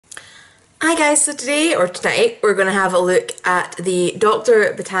Hi guys, so today, or tonight, we're going to have a look at the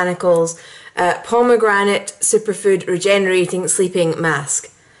Dr. Botanicals Pomegranate Superfood Regenerating Sleeping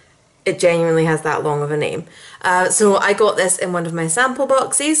Mask. It genuinely has that long of a name. So I got this in one of my sample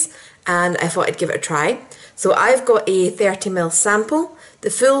boxes and I thought I'd give it a try. So I've got a 30ml sample. The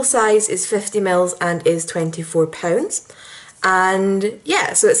full size is 50ml and is £24. And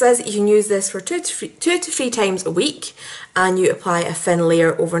yeah, so it says that you can use this for two to three times a week, and you apply a thin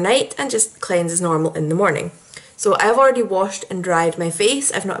layer overnight and just cleanse as normal in the morning. So I've already washed and dried my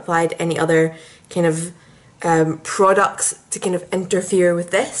face. I've not applied any other kind of products to kind of interfere with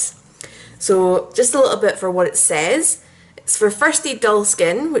this. So just a little bit for what it says. It's for thirsty, dull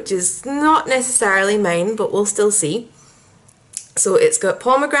skin, which is not necessarily mine, but we'll still see. So it's got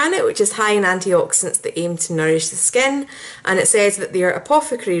pomegranate, which is high in antioxidants that aim to nourish the skin, and it says that their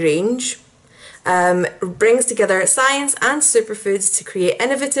apothecary range brings together science and superfoods to create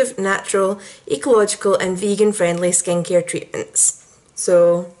innovative, natural, ecological and vegan-friendly skincare treatments.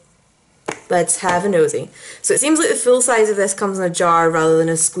 So let's have a nosy. So it seems like the full size of this comes in a jar rather than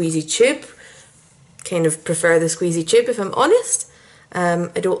a squeezy tube. Kind of prefer the squeezy tube if I'm honest.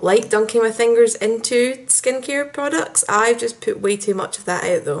 I don't like dunking my fingers into skincare products. I've just put way too much of that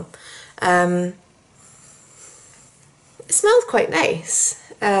out though. It smells quite nice.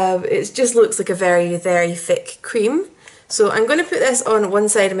 It just looks like a very, very thick cream. So I'm going to put this on one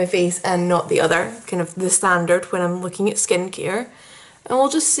side of my face and not the other, kind of the standard when I'm looking at skincare. And we'll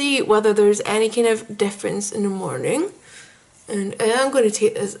just see whether there's any kind of difference in the morning. And I am going to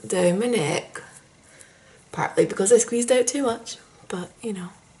take this down my neck, partly because I squeezed out too much. But, you know,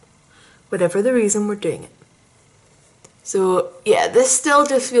 whatever the reason, we're doing it. So, yeah, this still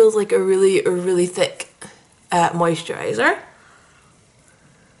just feels like a really thick moisturiser.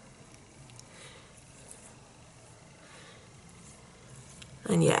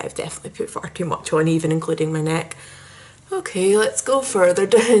 And yeah, I've definitely put far too much on, even including my neck. Okay, let's go further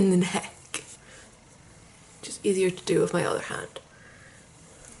down the neck. Just easier to do with my other hand.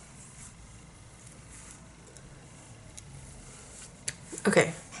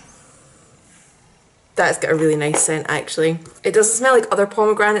 Okay, that's got a really nice scent actually. It doesn't smell like other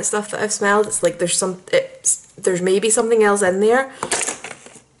pomegranate stuff that I've smelled. It's like there's maybe something else in there.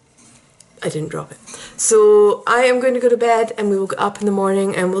 I didn't drop it. So I am going to go to bed and we will get up in the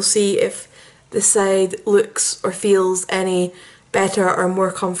morning and we'll see if this side looks or feels any better or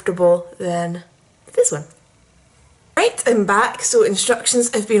more comfortable than this one. Right, I'm back. So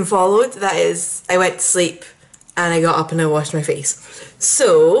instructions have been followed. That is, I went to sleep and I got up and I washed my face.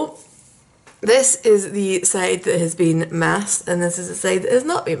 So this is the side that has been masked and this is the side that has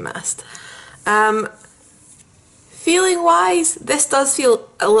not been masked. Feeling wise, this does feel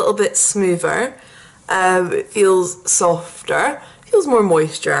a little bit smoother. It feels softer, feels more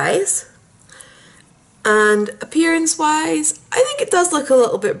moisturised. And appearance wise, I think it does look a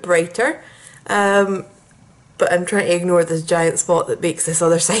little bit brighter. But I'm trying to ignore this giant spot that makes this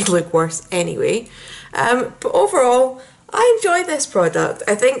other side look worse anyway. But overall, I enjoy this product.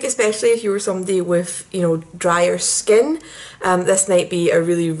 I think especially if you were somebody with, you know, drier skin, this might be a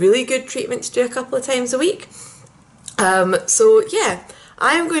really good treatment to do a couple of times a week. So yeah,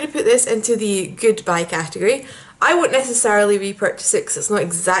 I am going to put this into the goodbye category. I won't necessarily repurchase it because it's not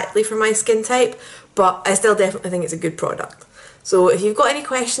exactly for my skin type, but I still definitely think it's a good product. So if you've got any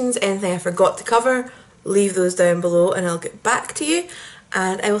questions, anything I forgot to cover, leave those down below and I'll get back to you,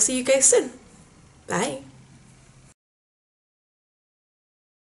 and I will see you guys soon. Bye.